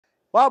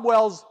Bob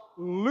Wells,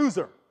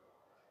 loser.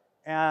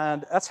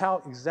 And that's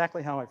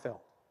exactly how I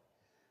felt.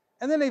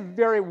 And then a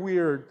very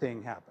weird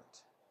thing happened.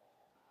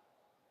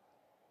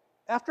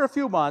 After a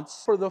few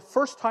months, for the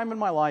first time in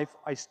my life,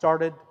 I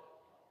started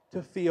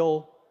to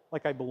feel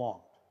like I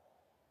belonged.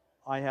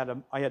 I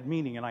had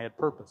meaning and I had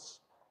purpose.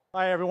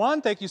 Hi,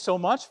 everyone. Thank you so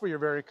much for your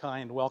very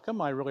kind welcome.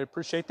 I really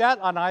appreciate that.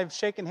 And I've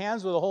shaken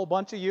hands with a whole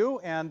bunch of you,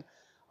 and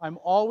I'm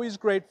always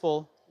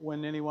grateful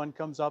when anyone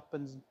comes up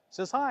and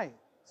says hi,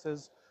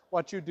 says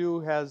what you do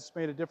has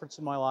made a difference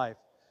in my life.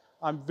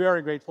 I'm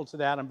very grateful to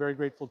that. I'm very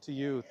grateful to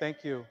you.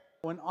 Thank you.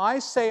 When I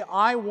say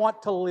I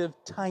want to live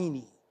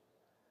tiny,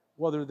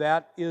 whether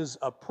that is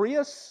a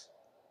Prius,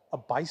 a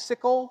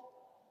bicycle,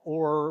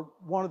 or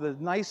one of the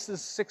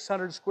nicest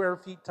 600 square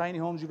feet tiny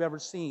homes you've ever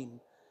seen,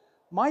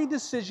 my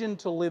decision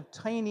to live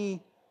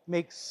tiny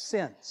makes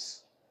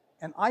sense.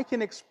 And I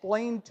can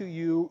explain to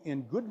you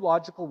in good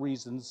logical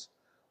reasons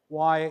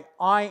why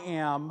I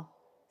am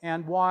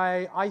and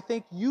why I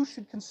think you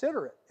should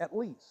consider it, at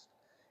least.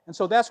 And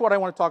so that's what I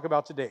want to talk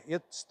about today.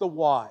 It's the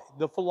why,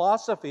 the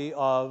philosophy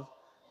of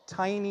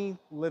tiny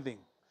living.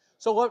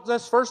 So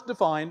let's first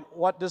define,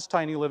 what does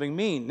tiny living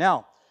mean?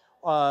 Now,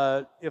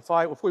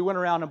 if we went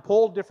around and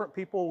polled different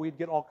people, we'd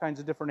get all kinds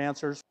of different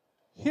answers.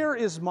 Here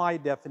is my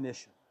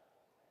definition.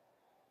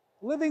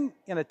 Living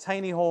in a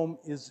tiny home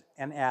is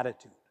an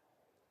attitude.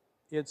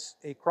 It's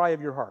a cry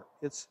of your heart.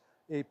 It's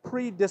a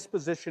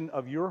predisposition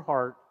of your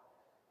heart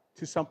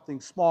to something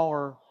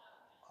smaller,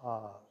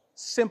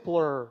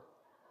 simpler,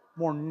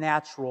 more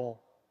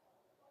natural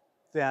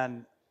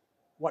than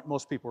what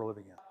most people are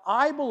living in.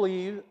 I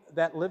believe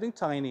that living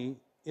tiny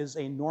is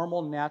a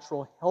normal,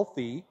 natural,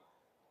 healthy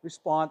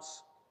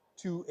response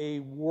to a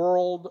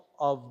world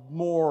of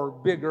more,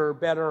 bigger,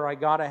 better, I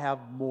gotta have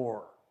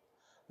more.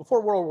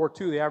 Before World War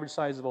II, the average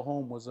size of a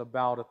home was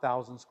about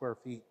 1,000 square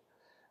feet.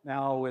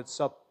 Now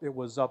it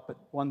was up at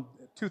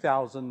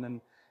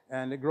 2,000,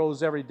 and it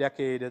grows every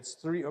decade.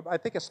 I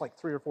think it's like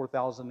 3,000 or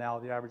 4,000 now,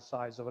 the average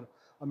size of an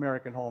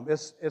American home.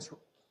 It's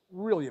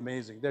really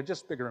amazing. They're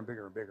just bigger and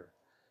bigger and bigger.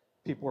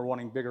 People are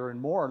wanting bigger and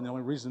more, and the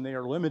only reason they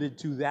are limited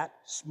to that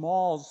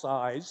small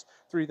size,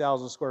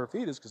 3,000 square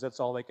feet, is because that's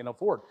all they can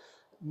afford.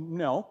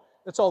 No,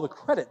 that's all the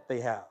credit they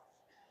have.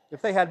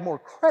 If they had more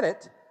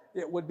credit,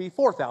 it would be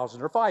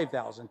 4,000 or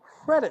 5,000.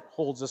 Credit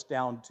holds us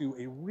down to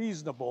a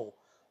reasonable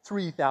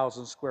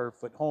 3,000 square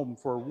foot home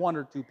for one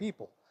or two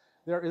people.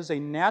 There is a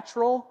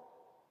natural,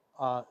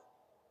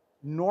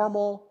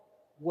 normal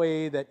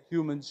way that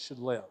humans should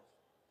live.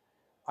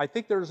 I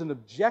think there's an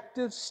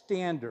objective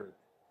standard.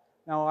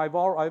 Now,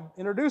 I've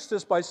introduced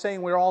this by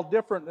saying we're all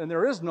different and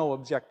there is no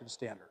objective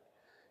standard.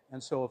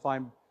 And so if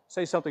I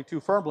say something too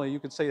firmly, you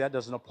could say that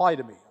doesn't apply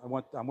to me.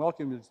 I'm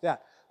welcome to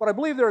that. But I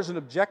believe there is an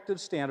objective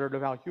standard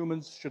of how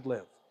humans should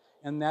live,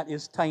 and that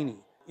is tiny.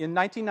 In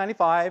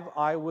 1995,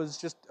 I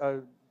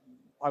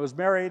was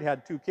married,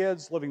 had 2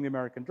 kids, living the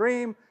American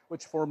dream,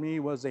 which for me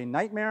was a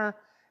nightmare.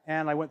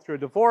 And I went through a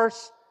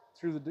divorce.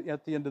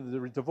 At the end of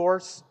the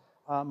divorce,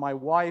 my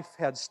wife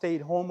had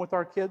stayed home with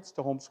our kids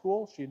to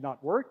homeschool. She had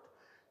not worked.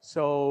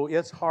 So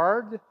it's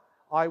hard.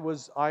 I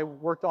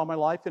worked all my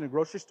life in a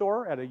grocery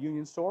store, at a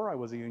union store. I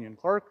was a union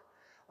clerk.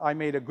 I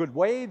made a good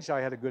wage.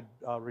 I had a good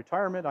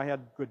retirement. I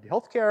had good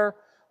health care.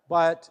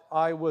 But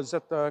I was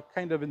at the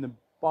kind of in the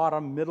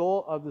bottom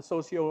middle of the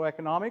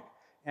socioeconomic.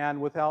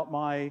 And without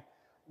my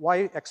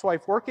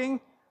ex-wife working,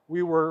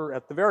 we were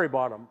at the very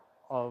bottom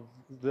of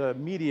the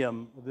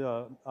medium,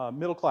 the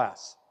middle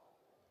class.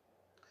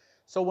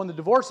 So when the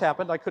divorce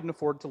happened, I couldn't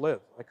afford to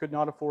live. I could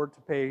not afford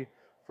to pay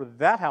for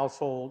that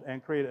household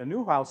and create a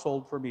new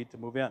household for me to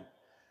move in.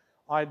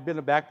 I'd been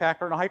a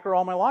backpacker and a hiker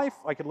all my life.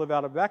 I could live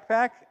out of a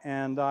backpack,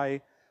 and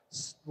I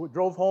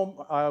drove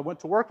home. I went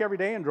to work every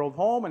day and drove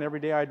home, and every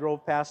day I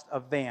drove past a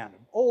van,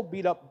 an old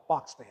beat-up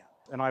box van.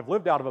 And I've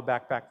lived out of a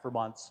backpack for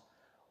months.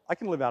 I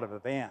can live out of a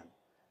van.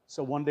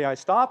 So one day I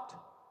stopped,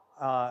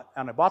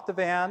 and I bought the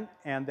van,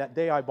 and that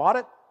day I bought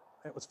it,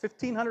 it was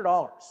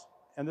 $1,500.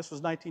 And this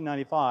was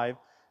 1995,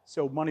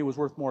 so money was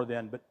worth more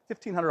then, but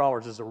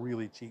 $1,500 is a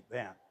really cheap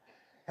van.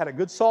 Had a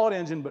good solid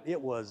engine, but it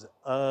was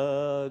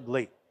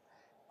ugly.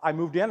 I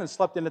moved in and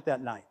slept in it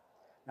that night.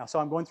 Now, so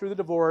I'm going through the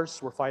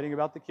divorce. We're fighting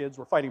about the kids.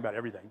 We're fighting about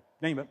everything.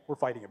 Name it, we're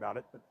fighting about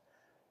it, but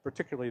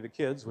particularly the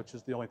kids, which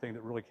is the only thing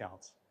that really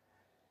counts.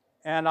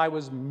 And I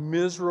was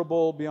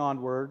miserable beyond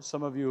words.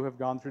 Some of you have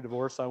gone through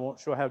divorce. I won't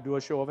do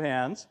a show of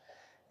hands.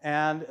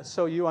 And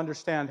so you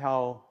understand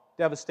how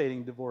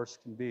devastating divorce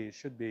can be,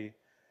 should be,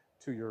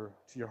 to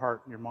your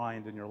heart and your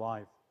mind and your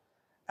life.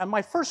 And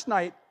my first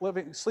night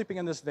sleeping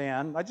in this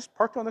van, I just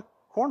parked on the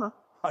corner.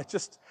 I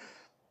just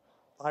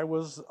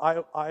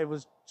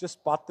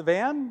bought the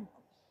van,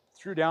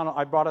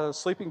 I bought a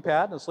sleeping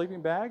pad and a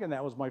sleeping bag, and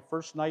that was my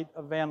first night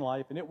of van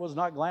life, and it was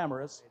not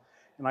glamorous.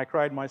 And I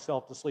cried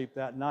myself to sleep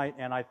that night,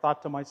 and I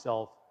thought to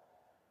myself,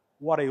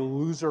 what a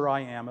loser I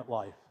am at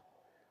life.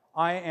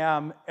 I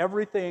am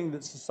everything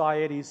that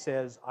society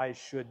says I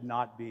should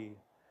not be.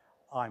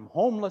 I'm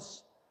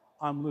homeless,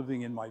 I'm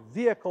living in my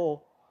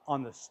vehicle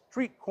on the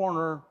street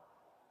corner,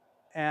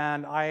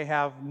 and I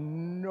have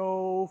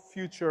no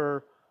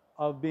future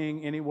of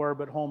being anywhere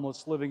but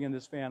homeless, living in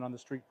this van on the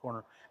street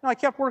corner. Now, I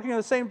kept working in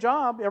the same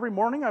job. Every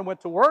morning I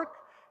went to work,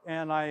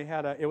 and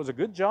it was a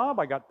good job.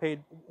 I got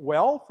paid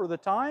well for the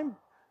time,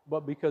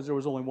 but because there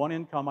was only one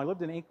income, I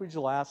lived in Anchorage,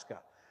 Alaska.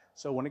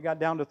 So when it got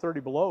down to 30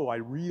 below, I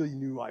really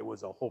knew I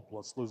was a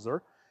hopeless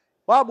loser.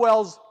 Bob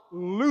Wells,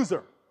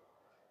 loser.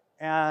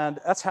 And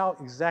that's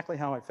exactly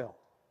how I felt.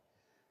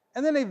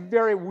 And then a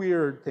very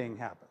weird thing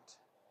happened.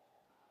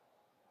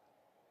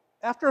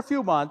 After a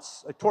few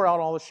months, I tore out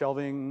all the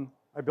shelving,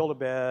 I built a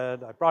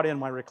bed, I brought in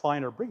my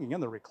recliner. Bringing in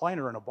the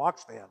recliner in a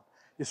box van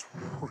is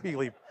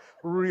really,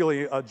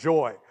 really a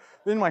joy.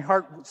 Then my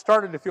heart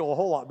started to feel a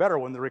whole lot better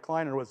when the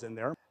recliner was in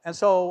there. And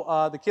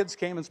so the kids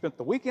came and spent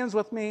the weekends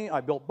with me.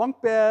 I built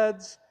bunk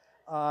beds.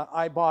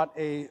 I bought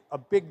a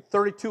big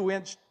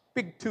 32-inch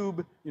big tube.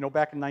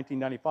 Back in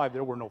 1995,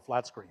 there were no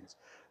flat screens.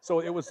 So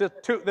it was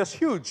this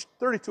huge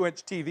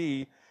 32-inch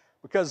TV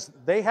because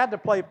they had to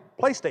play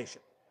PlayStation.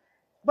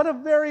 But a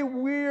very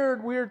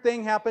weird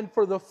thing happened.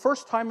 For the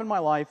first time in my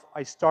life,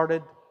 I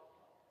started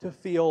to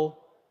feel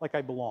like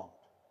I belonged.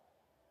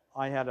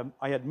 I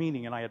had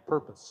meaning and I had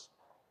purpose.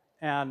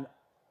 And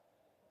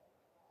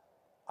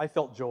I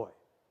felt joy.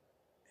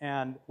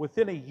 And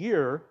within a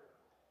year,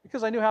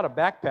 because I knew how to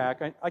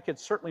backpack, I could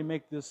certainly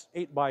make this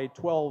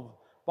 8x12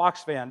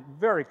 box van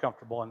very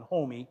comfortable and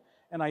homey,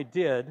 and I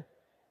did.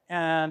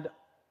 And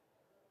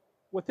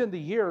within the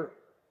year,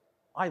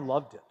 I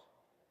loved it.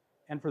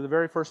 And for the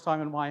very first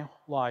time in my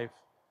life,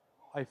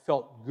 I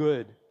felt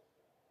good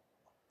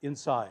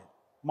inside.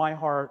 My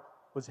heart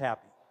was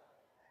happy.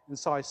 And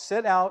so I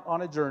set out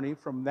on a journey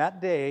from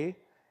that day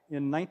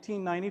in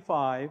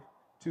 1995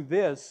 to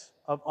this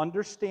of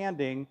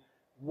understanding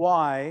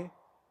why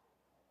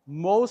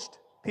most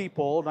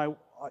people, and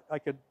I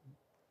could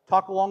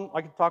talk a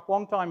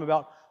long time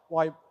about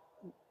why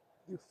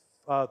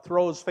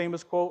Thoreau's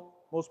famous quote,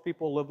 most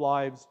people live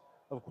lives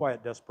of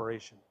quiet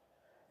desperation.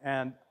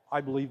 And I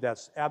believe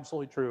that's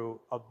absolutely true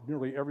of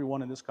nearly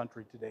everyone in this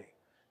country today.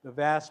 The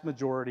vast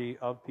majority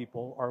of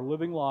people are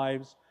living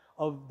lives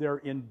they're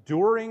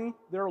enduring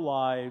their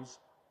lives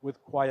with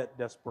quiet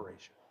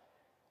desperation.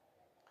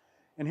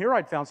 And here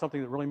I'd found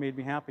something that really made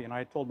me happy, and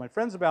I told my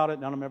friends about it.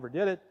 None of them ever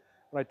did it,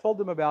 but I told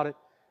them about it.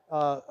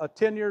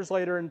 10 years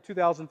later, in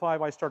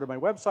 2005, I started my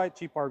website,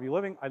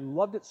 CheapRVliving. I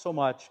loved it so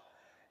much,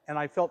 and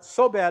I felt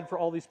so bad for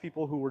all these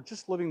people who were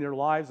just living their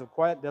lives of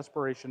quiet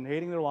desperation,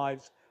 hating their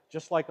lives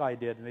just like I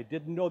did, and they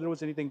didn't know there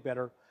was anything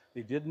better.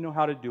 They didn't know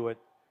how to do it.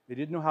 They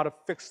didn't know how to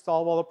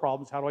solve all the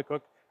problems. How do I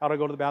cook? How do I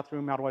go to the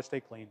bathroom? How do I stay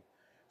clean?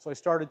 So I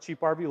started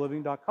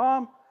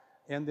CheapRVliving.com,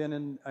 and then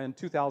in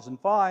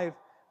 2005,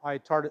 I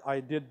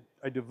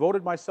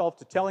devoted myself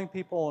to telling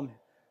people and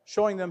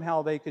showing them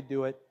how they could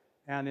do it.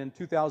 And in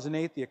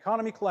 2008, the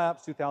economy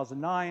collapsed,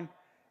 2009,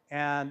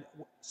 and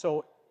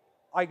so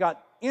I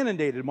got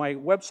inundated. My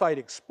website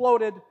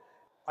exploded.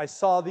 I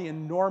saw the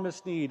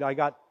enormous need. I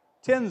got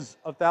tens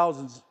of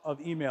thousands of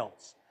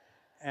emails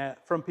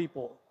from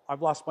people.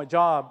 I've lost my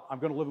job. I'm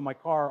going to live in my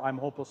car. I'm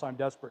hopeless. I'm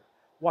desperate.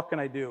 What can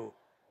I do?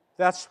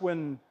 That's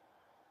when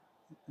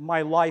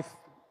my life,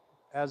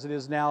 as it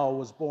is now,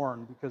 was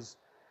born, because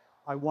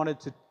I wanted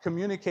to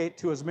communicate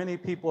to as many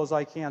people as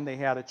I can. They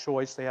had a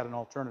choice. They had an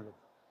alternative.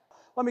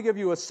 Let me give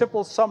you a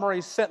simple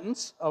summary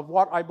sentence of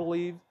what I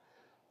believe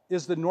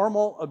is the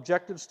normal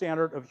objective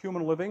standard of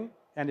human living,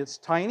 and it's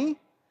tiny,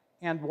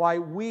 and why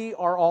we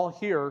are all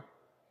here,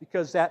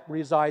 because that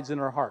resides in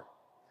our heart.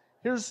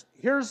 Here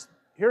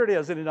it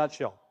is in a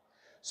nutshell.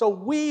 So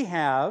we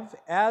have,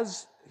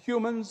 as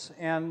humans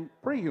and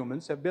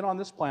pre-humans, have been on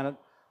this planet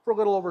for a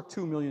little over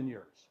 2 million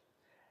years.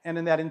 And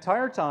in that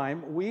entire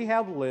time, we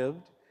have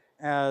lived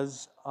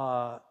as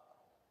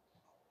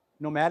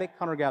nomadic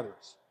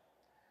hunter-gatherers,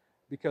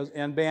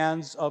 and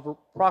bands of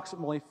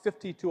approximately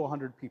 50 to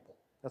 100 people.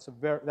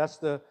 That's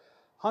the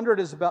 100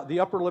 is about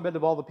the upper limit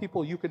of all the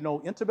people you could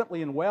know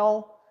intimately and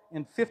well,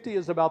 and 50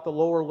 is about the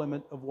lower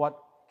limit of what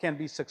can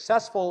be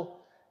successful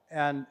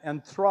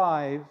and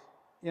thrive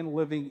in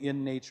living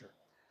in nature.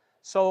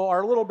 So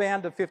our little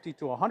band of 50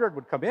 to 100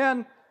 would come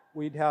in.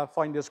 We'd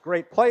find this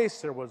great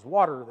place. There was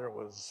water,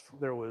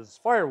 there was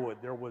firewood,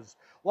 there was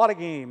a lot of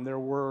game, there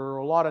were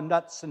a lot of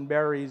nuts and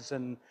berries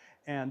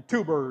and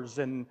tubers,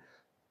 and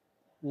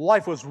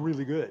life was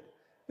really good.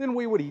 Then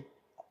we would eat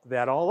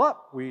that all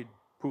up. We'd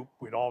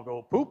all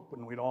go poop,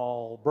 and we'd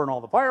all burn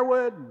all the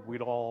firewood, and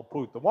we'd all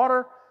pollute the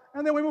water,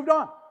 and then we moved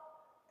on.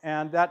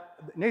 And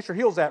nature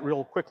heals that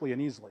real quickly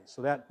and easily.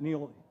 So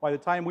by the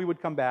time we would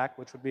come back,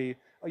 which would be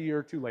a year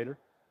or two later,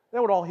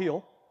 that would all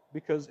heal,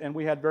 and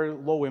we had very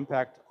low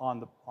impact on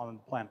the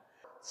planet.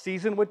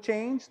 Season would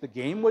change, the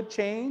game would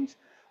change,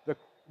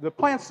 the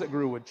plants that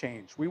grew would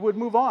change. We would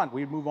move on.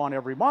 We'd move on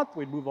every month.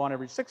 We'd move on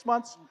every 6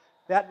 months.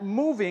 That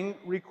moving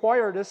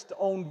required us to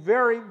own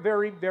very,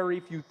 very, very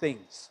few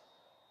things.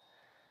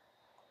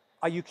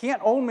 You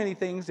can't own many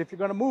things if you're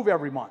going to move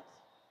every month.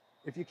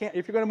 If you're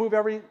going to move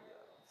every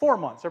 4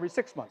 months, every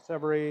 6 months,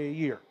 every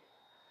year.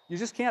 You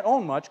just can't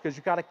own much because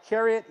you've got to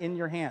carry it in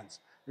your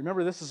hands.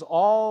 Remember, this is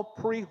all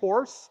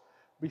pre-horse.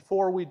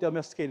 before we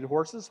domesticated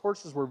horses.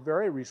 Horses were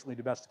very recently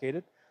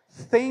domesticated.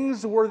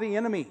 Things were the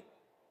enemy.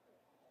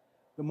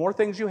 The more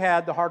things you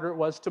had, the harder it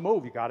was to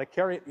move. You got to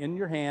carry it in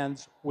your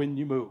hands when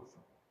you move.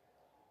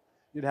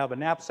 You'd have a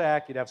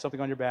knapsack, you'd have something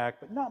on your back,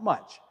 but not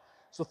much.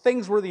 So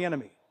things were the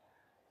enemy.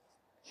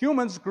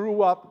 Humans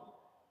grew up,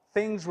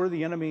 things were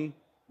the enemy,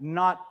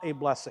 not a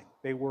blessing.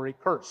 They were a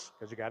curse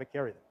because you got to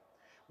carry them.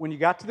 When you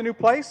got to the new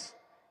place,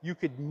 you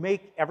could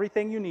make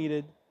everything you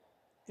needed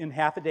in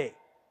half a day.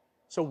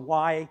 So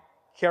why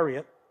carry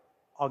it?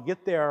 I'll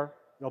get there,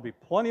 there'll be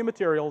plenty of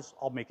materials,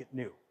 I'll make it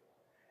new.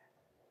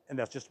 And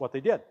that's just what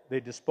they did. They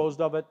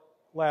disposed of it,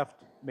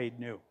 left, made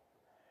new.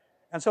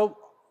 And so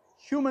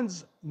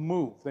humans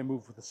move. They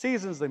move with the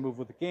seasons, they move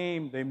with the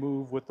game, they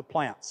move with the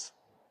plants.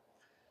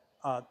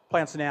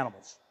 Plants and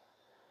animals.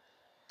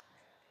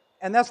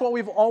 And that's what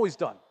we've always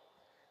done.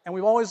 And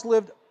we've always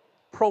lived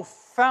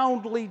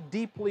profoundly,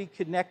 deeply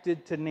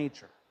connected to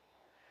nature.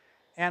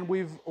 And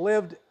we've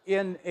lived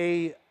in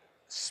a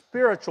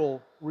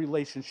spiritual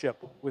relationship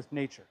with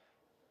nature.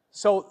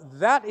 So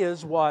that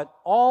is what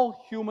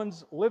all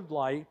humans lived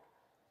like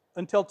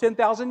until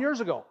 10,000 years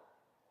ago.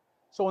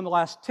 So in the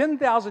last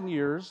 10,000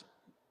 years,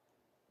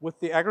 with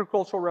the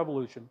agricultural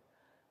revolution,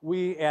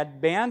 we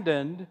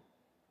abandoned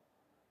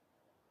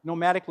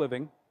nomadic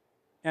living,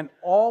 and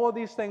all of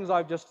these things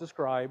I've just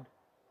described,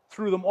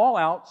 threw them all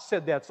out,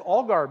 said that's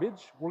all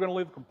garbage, we're going to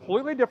live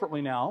completely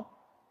differently now,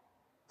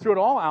 threw it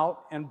all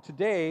out, and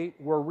today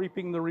we're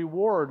reaping the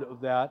reward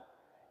of that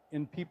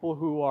in people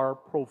who are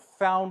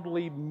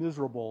profoundly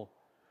miserable.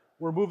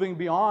 We're moving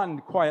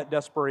beyond quiet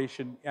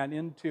desperation and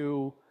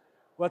into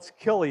let's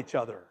kill each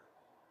other,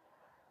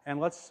 and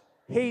let's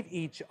hate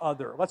each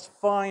other. Let's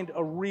find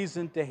a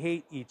reason to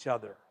hate each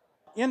other.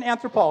 In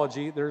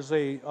anthropology, there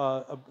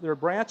are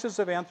branches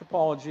of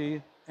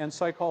anthropology and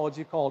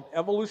psychology called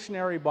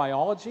evolutionary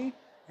biology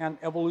and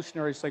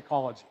evolutionary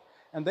psychology.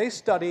 And they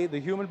study the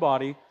human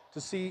body to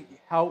see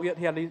how it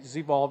has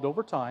evolved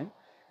over time.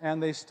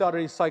 And they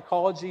study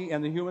psychology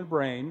and the human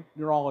brain,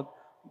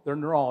 they're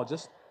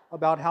neurologists,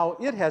 about how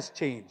it has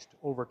changed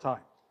over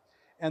time.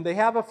 And they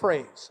have a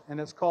phrase, and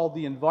it's called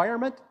the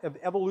environment of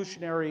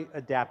evolutionary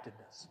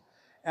adaptedness.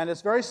 And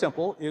it's very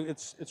simple.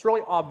 It's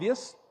really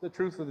obvious, the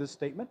truth of this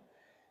statement.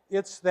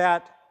 It's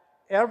that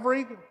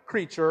every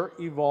creature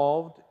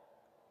evolved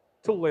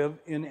to live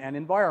in an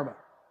environment.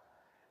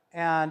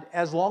 And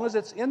as long as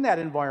it's in that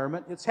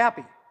environment, it's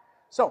happy.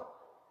 So,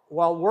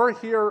 while we're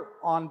here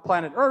on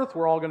planet Earth,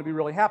 we're all going to be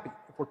really happy.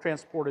 If we're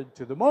transported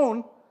to the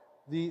moon,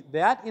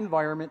 that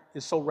environment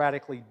is so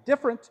radically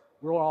different,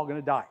 we're all going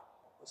to die.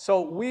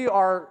 So we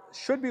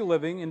should be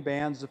living in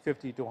bands of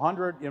 50 to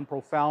 100 in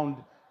profound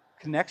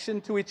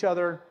connection to each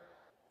other.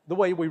 The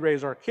way we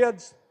raise our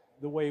kids,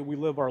 the way we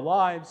live our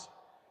lives,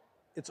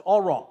 it's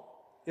all wrong.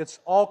 It's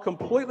all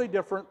completely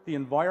different, the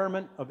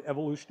environment of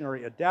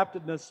evolutionary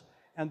adaptedness,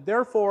 and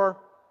therefore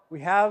we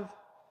have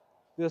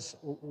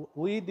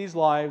lead these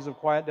lives of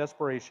quiet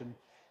desperation,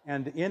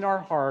 and in our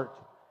heart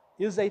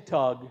is a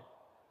tug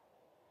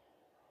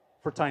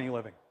for tiny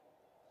living.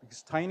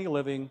 Because tiny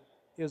living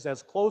is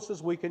as close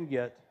as we can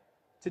get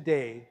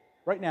today,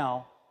 right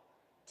now,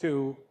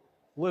 to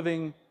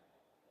living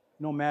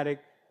nomadic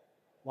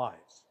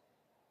lives.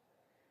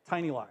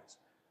 Tiny lives.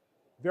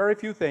 Very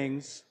few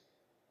things,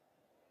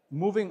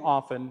 moving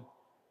often,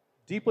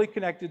 deeply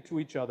connected to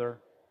each other,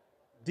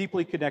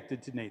 deeply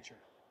connected to nature.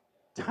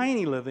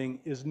 Tiny living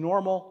is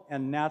normal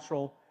and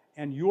natural,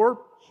 and you're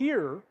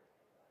here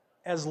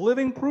as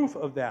living proof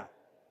of that.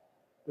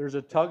 There's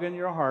a tug in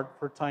your heart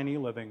for tiny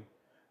living.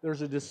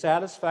 There's a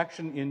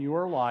dissatisfaction in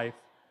your life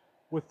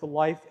with the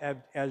life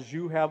as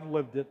you have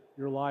lived it,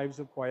 your lives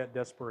of quiet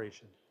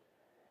desperation.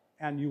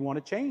 And you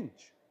want to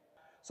change.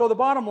 So the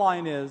bottom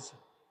line is,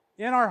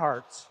 in our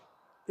hearts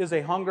is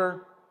a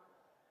hunger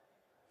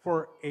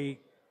for a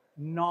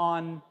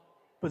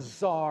non-bizarre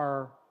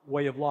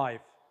way of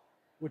life,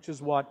 which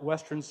is what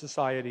Western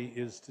society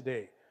is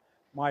today.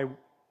 My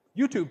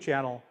YouTube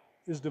channel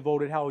is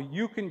devoted how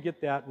you can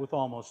get that with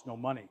almost no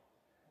money.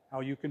 How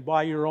you can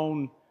buy your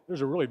own,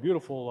 there's a really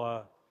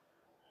beautiful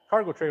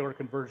cargo trailer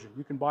conversion.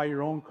 You can buy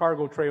your own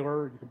cargo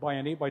trailer, you can buy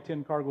an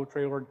 8x10 cargo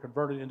trailer and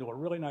convert it into a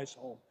really nice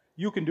home.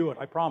 You can do it,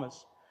 I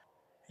promise.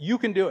 You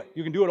can do it.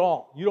 You can do it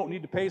all. You don't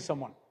need to pay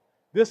someone.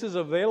 This is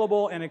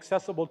available and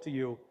accessible to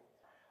you.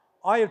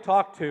 I have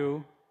talked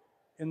to,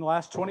 in the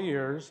last 20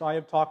 years, I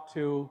have talked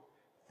to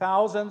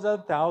thousands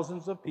and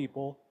thousands of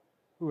people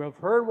who have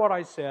heard what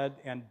I said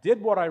and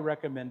did what I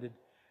recommended,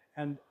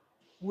 and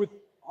with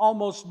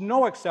almost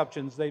no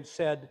exceptions, they've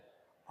said,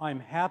 I'm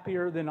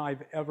happier than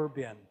I've ever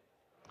been.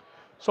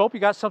 So I hope you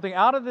got something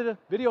out of the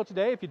video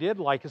today. If you did,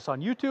 like us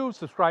on YouTube,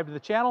 subscribe to the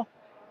channel,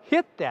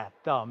 hit that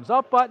thumbs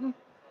up button,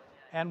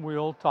 and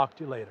we'll talk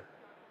to you later.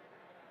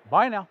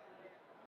 Bye now.